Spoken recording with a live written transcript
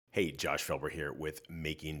Hey, Josh Felber here with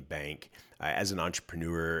Making Bank. As an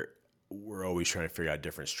entrepreneur, we're always trying to figure out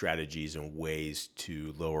different strategies and ways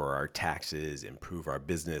to lower our taxes, improve our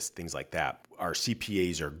business, things like that. Our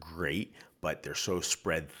CPAs are great, but they're so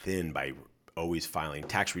spread thin by always filing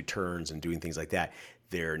tax returns and doing things like that.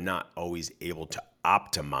 They're not always able to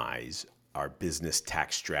optimize our business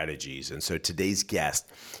tax strategies. And so today's guest,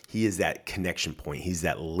 he is that connection point. He's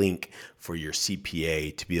that link for your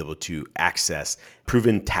CPA to be able to access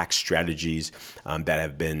proven tax strategies that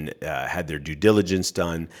have been had their due diligence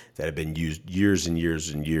done, that have been used years and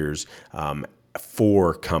years and years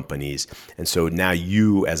for companies. And so now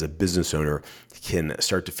you as a business owner can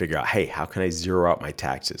start to figure out, hey, how can I zero out my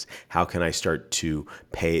taxes? How can I start to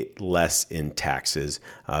pay less in taxes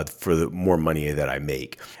for the more money that I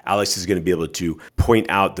make? Alex is going to be able to point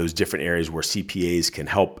out those different areas where CPAs can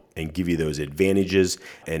help and give you those advantages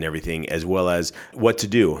and everything, as well as what to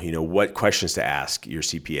do, what questions to ask your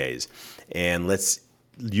CPAs. And let's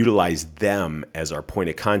utilize them as our point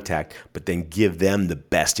of contact, but then give them the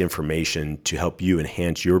best information to help you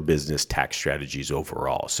enhance your business tax strategies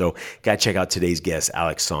overall. So got to check out today's guest,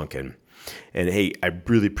 Alex Sonkin. And hey, I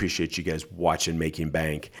really appreciate you guys watching Making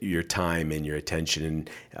Bank, your time and your attention. And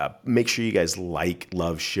make sure you guys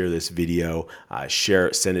love, share this video, share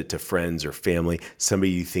it, send it to friends or family,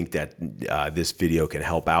 somebody you think that this video can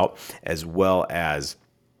help out, as well as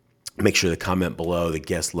make sure to comment below. The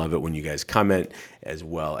guests love it when you guys comment, as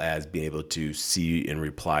well as being able to see and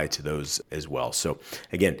reply to those as well. So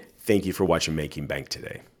again, thank you for watching Making Bank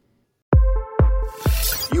today.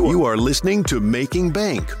 You are listening to Making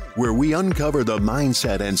Bank, where we uncover the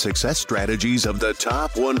mindset and success strategies of the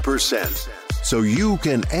top 1%, so you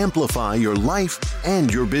can amplify your life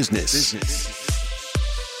and your business.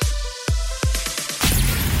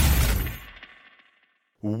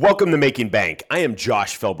 Welcome to Making Bank. I am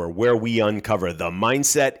Josh Felber, where we uncover the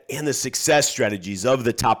mindset and the success strategies of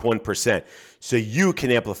the top 1% so you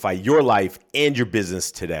can amplify your life and your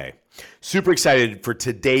business today. Super excited for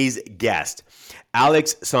today's guest.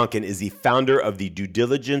 Alex Sonkin is the founder of the Due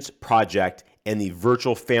Diligence Project and the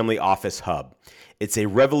Virtual Family Office Hub. It's a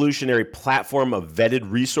revolutionary platform of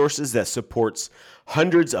vetted resources that supports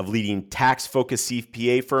hundreds of leading tax-focused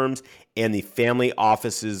CPA firms and the family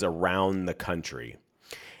offices around the country.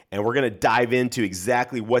 And we're going to dive into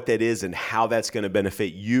exactly what that is and how that's going to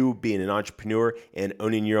benefit you being an entrepreneur and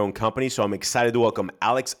owning your own company. So I'm excited to welcome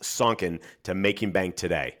Alex Sonkin to Making Bank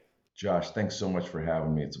today. Josh, thanks so much for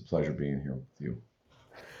having me. It's a pleasure being here with you.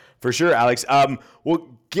 For sure, Alex.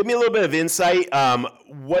 Well, give me a little bit of insight.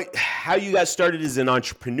 How you got started as an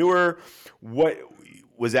entrepreneur? What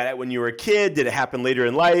was that when you were a kid? Did it happen later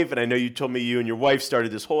in life? And I know you told me you and your wife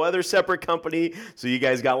started this whole other separate company. So you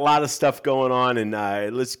guys got a lot of stuff going on, and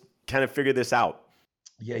let's kind of figure this out.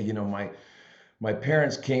 Yeah, my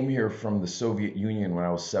parents came here from the Soviet Union when I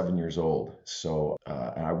was 7 years old. So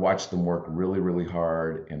and I watched them work really, really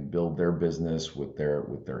hard and build their business with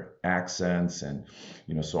their accents. And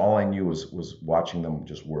so all I knew was watching them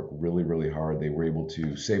just work really, really hard. They were able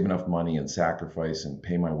to save enough money and sacrifice and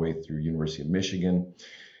pay my way through University of Michigan.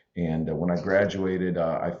 And when I graduated,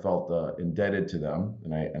 I felt indebted to them,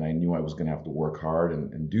 and I knew I was going to have to work hard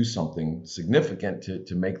and do something significant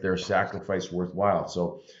to make their sacrifice worthwhile.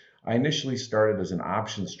 So I initially started as an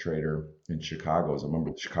options trader in Chicago. As a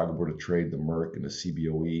member of the Chicago Board of Trade, the MERC, and the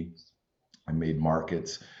CBOE. I made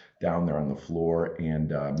markets down there on the floor, and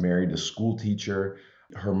married a school teacher.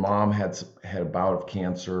 Her mom had a bout of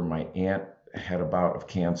cancer. My aunt had a bout of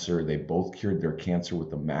cancer. They both cured their cancer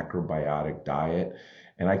with a macrobiotic diet.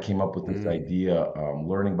 And I came up with this idea,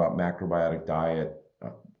 learning about macrobiotic diet.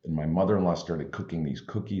 And my mother-in-law started cooking these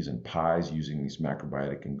cookies and pies using these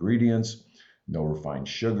macrobiotic ingredients. No refined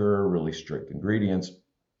sugar, really strict ingredients.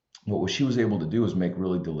 But what she was able to do is make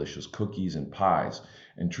really delicious cookies and pies.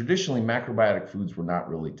 And traditionally, macrobiotic foods were not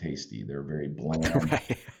really tasty. They're very bland,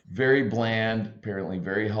 Right. Very bland, apparently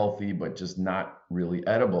very healthy, but just not really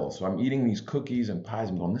edible. So I'm eating these cookies and pies.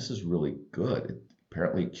 I'm going, this is really good. It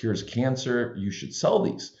apparently cures cancer. You should sell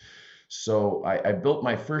these. So I built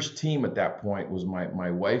my first team at that point. Was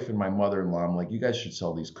my wife and my mother-in-law. I'm like, you guys should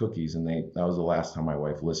sell these cookies. And that was the last time my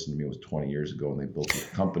wife listened to me. It was 20 years ago, and they built this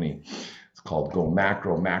company. It's called Go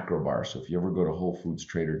Macro Bar. So if you ever go to Whole Foods,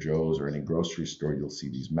 Trader Joe's, or any grocery store, you'll see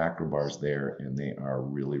these macro bars there, and they are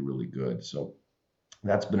really, really good. So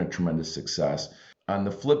that's been a tremendous success. On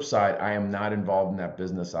the flip side, I am not involved in that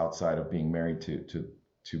business outside of being married to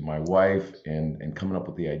my wife and coming up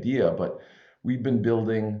with the idea. But we've been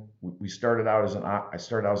building. I started out as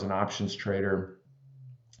an options trader.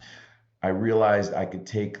 I realized I could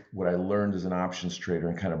take what I learned as an options trader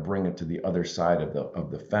and kind of bring it to the other side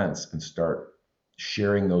of the fence and start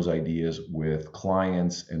sharing those ideas with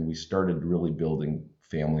clients, and we started really building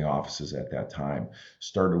family offices at that time.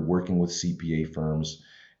 Started working with CPA firms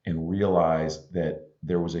and realized that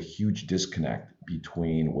there was a huge disconnect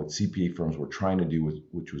between what CPA firms were trying to do,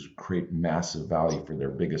 which was create massive value for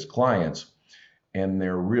their biggest clients, and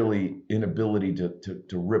their really inability to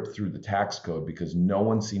rip through the tax code, because no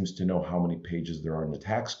one seems to know how many pages there are in the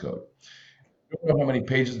tax code. If you don't know how many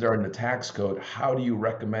pages there are in the tax code, how do you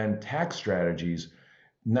recommend tax strategies,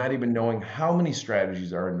 not even knowing how many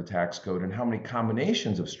strategies are in the tax code and how many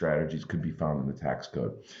combinations of strategies could be found in the tax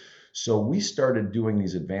code? So we started doing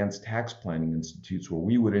these advanced tax planning institutes where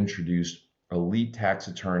we would introduce elite tax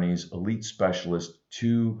attorneys, elite specialists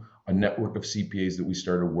to a network of CPAs that we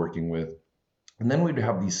started working with. And then we'd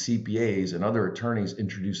have these CPAs and other attorneys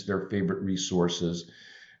introduce their favorite resources.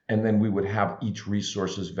 And then we would have each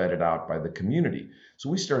resources vetted out by the community. So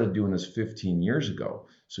we started doing this 15 years ago.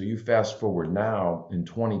 So you fast forward now, in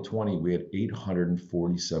 2020, we had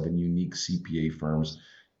 847 unique CPA firms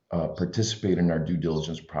participate in our Due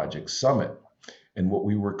Diligence Project Summit. And what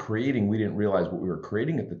we were creating, we didn't realize what we were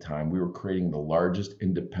creating at the time. We were creating the largest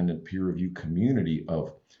independent peer review community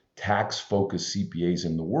of tax-focused CPAs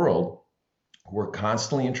in the world, who are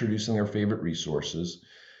constantly introducing their favorite resources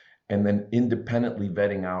and then independently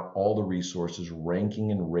vetting out all the resources,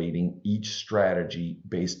 ranking and rating each strategy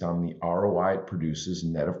based on the ROI it produces,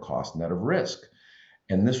 net of cost, net of risk.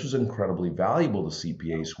 And this was incredibly valuable to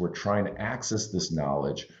CPAs who are trying to access this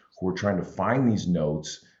knowledge, who are trying to find these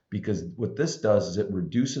notes, because what this does is it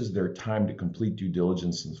reduces their time to complete due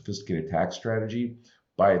diligence and sophisticated tax strategy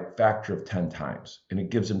by a factor of 10 times. And it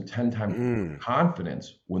gives them 10 times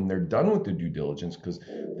confidence when they're done with the due diligence, because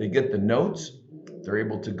they get the notes, they're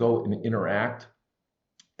able to go and interact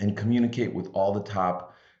and communicate with all the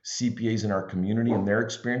top CPAs in our community and their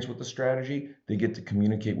experience with the strategy. They get to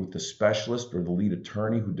communicate with the specialist or the lead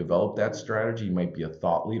attorney who developed that strategy. You might be a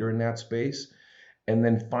thought leader in that space. And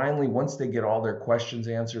then finally, once they get all their questions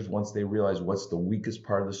answered, once they realize what's the weakest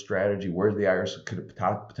part of the strategy, where the IRS could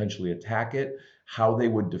potentially attack it, how they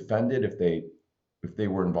would defend it if they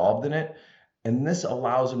were involved in it. And this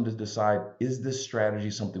allows them to decide, is this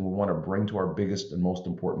strategy something we want to bring to our biggest and most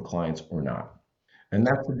important clients or not? And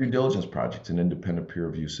that's the Due Diligence Project, an independent peer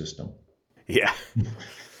review system. Yeah.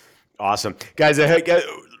 Awesome. Guys, I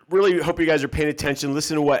really hope you guys are paying attention.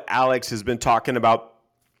 Listen to what Alex has been talking about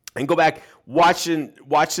and go back, watch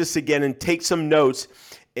this again and take some notes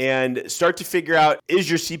and start to figure out, is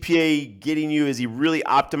your CPA getting you? Is he really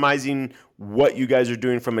optimizing what you guys are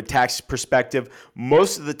doing from a tax perspective?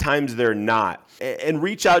 Most of the times they're not. And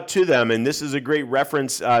reach out to them. And this is a great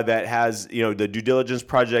reference that has, the Due Diligence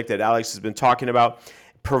Project that Alex has been talking about,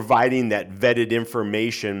 providing that vetted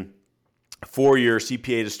information for your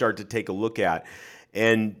CPA to start to take a look at.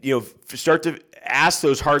 And, start to ask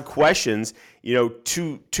those hard questions, to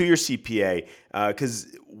your CPA,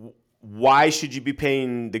 because why should you be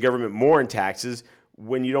paying the government more in taxes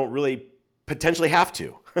when you don't really potentially have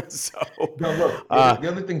to? So, no, look, the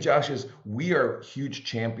other thing, Josh, is we are huge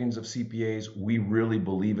champions of CPAs. We really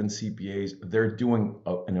believe in CPAs. They're doing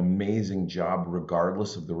an amazing job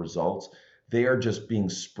regardless of the results. They are just being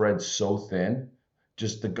spread so thin.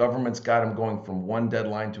 Just the government's got them going from one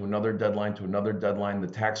deadline to another deadline to another deadline. The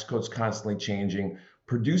tax code's constantly changing.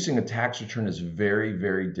 Producing a tax return is very,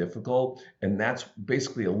 very difficult. And that's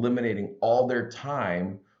basically eliminating all their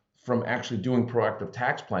time from actually doing proactive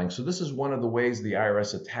tax planning. So this is one of the ways the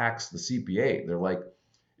IRS attacks the CPA. They're like,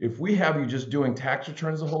 if we have you just doing tax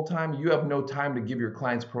returns the whole time, you have no time to give your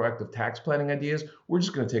clients proactive tax planning ideas. We're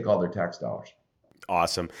just going to take all their tax dollars.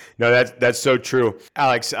 Awesome. No, that's so true.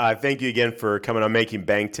 Alex, thank you again for coming on Making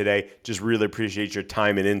Bank today. Just really appreciate your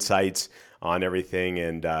time and insights on everything,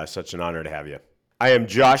 and such an honor to have you. I am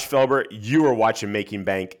Josh Felber. You are watching Making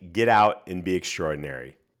Bank. Get out and be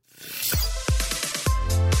extraordinary.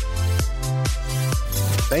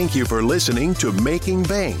 Thank you for listening to Making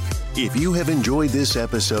Bank. If you have enjoyed this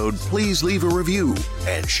episode, please leave a review,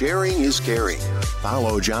 and sharing is caring.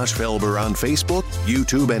 Follow Josh Felber on Facebook,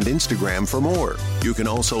 YouTube, and Instagram for more. You can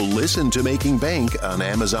also listen to Making Bank on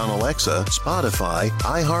Amazon Alexa, Spotify,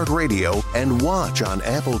 iHeartRadio, and watch on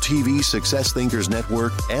Apple TV, Success Thinkers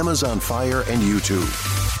Network, Amazon Fire, and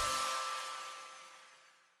YouTube.